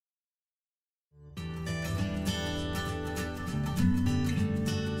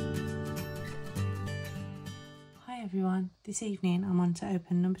Hi everyone, this evening I'm on to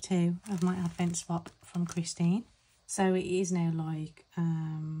open number 2 of my advent swap from Christine. So it is now like,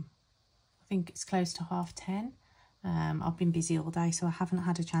 I think it's close to 10:30. I've been busy all day, so I haven't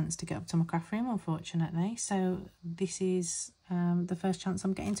had a chance to get up to my craft room, unfortunately. So this is the first chance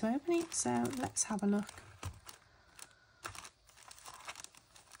I'm getting to open it, so let's have a look.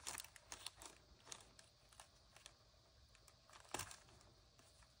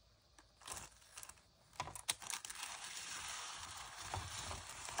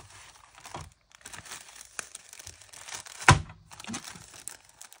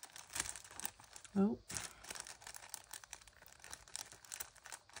 Oh.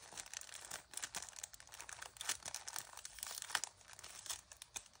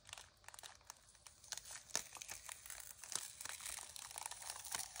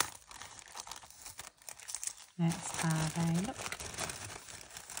 Let's have a look.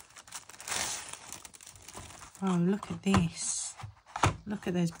 Oh, look at this. Look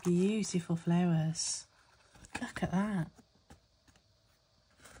at those beautiful flowers. Look at that.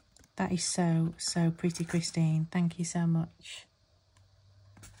 That is so pretty, Christine. Thank you so much.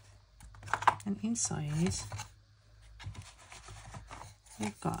 And inside,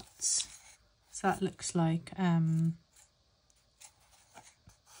 we've got, so that looks like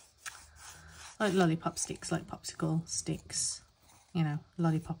lollipop sticks, like popsicle sticks, you know,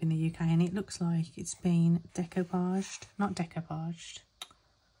 lollipop in the UK, and it looks like it's been decoupaged, not decoupaged.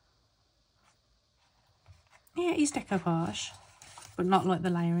 Yeah, it is decoupage, but not like the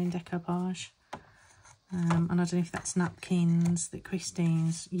layering decoupage. And I don't know if that's napkins that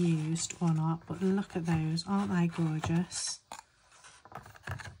Christine's used or not, but look at those. Aren't they gorgeous?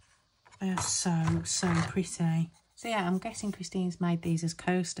 They are so pretty. So yeah, I'm guessing Christine's made these as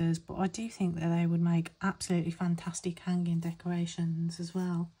coasters, but I do think that they would make absolutely fantastic hanging decorations as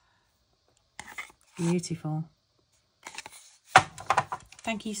well. Beautiful.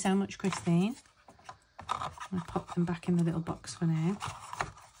 Thank you so much, Christine. I'm going to pop them back in the little box for now.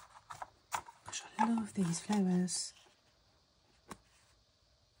 Gosh, I love these flowers.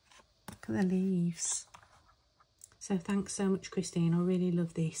 Look at the leaves. So thanks so much, Christine. I really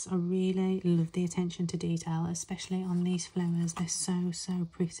love this. I really love the attention to detail, especially on these flowers. They're so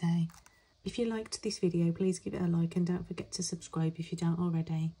pretty. If you liked this video, please give it a like and don't forget to subscribe if you don't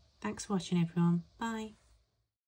already. Thanks for watching, everyone. Bye.